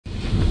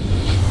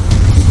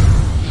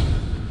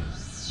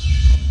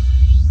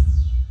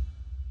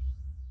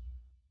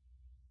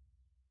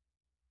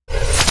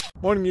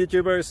Morning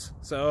YouTubers.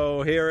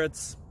 So here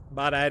it's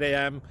about 8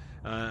 a.m.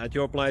 At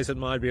your place it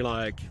might be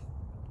like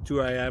 2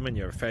 a.m. and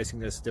you're facing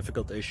this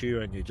difficult issue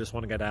and you just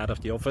want to get out of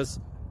the office.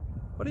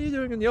 What are you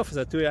doing in the office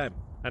at 2 a.m.?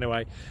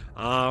 Anyway,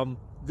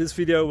 this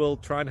video will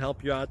try and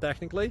help you out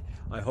technically.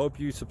 I hope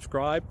you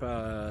subscribe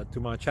to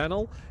my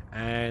channel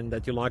and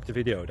that you like the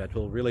video. That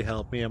will really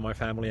help me and my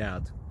family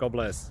out. God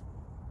bless.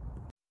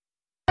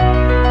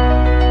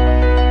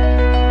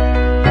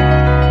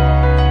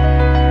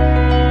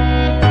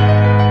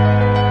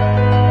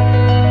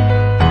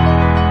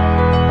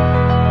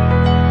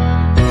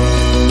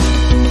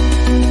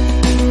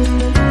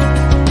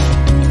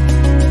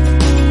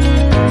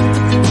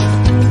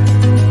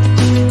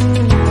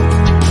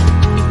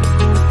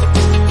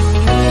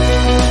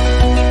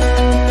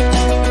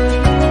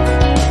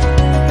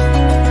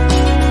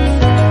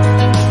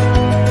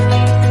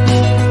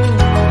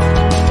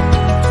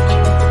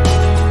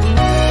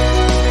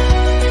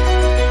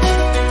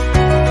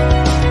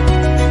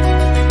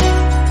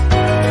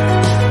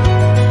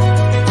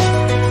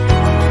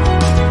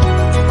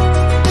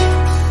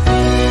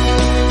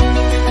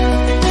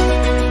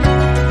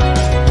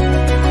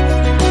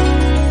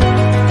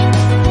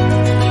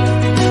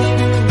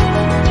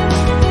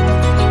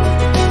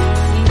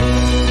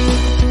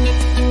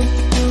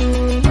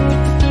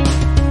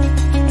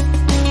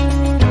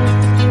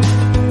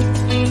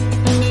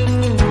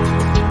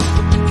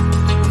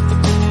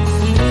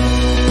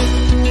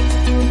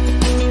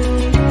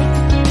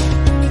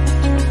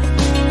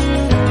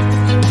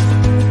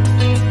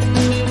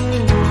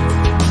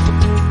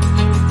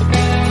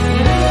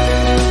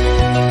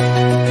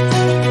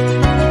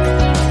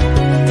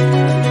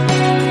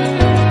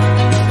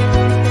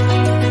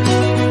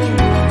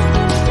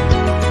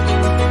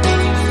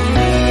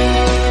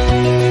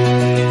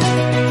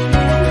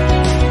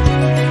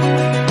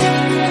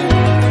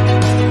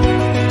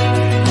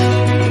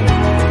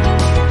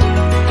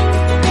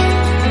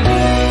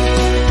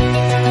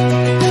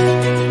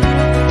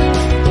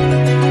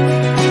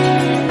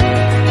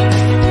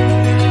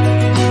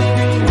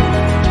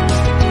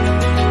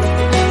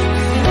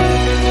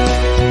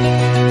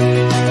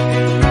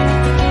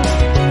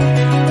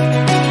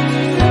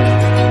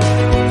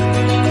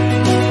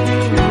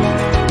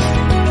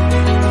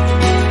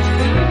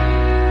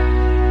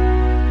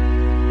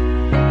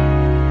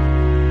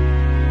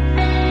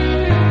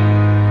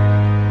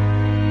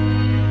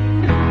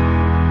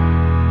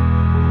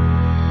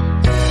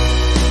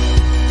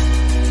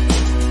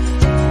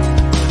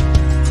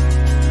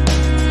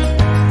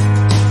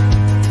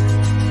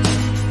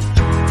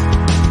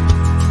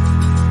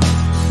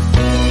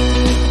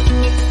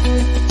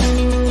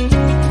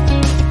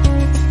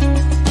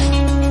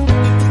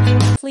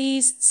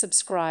 Please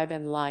subscribe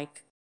and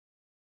like.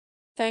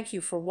 Thank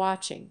you for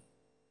watching.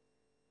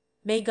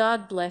 May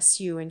God bless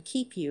you and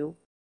keep you.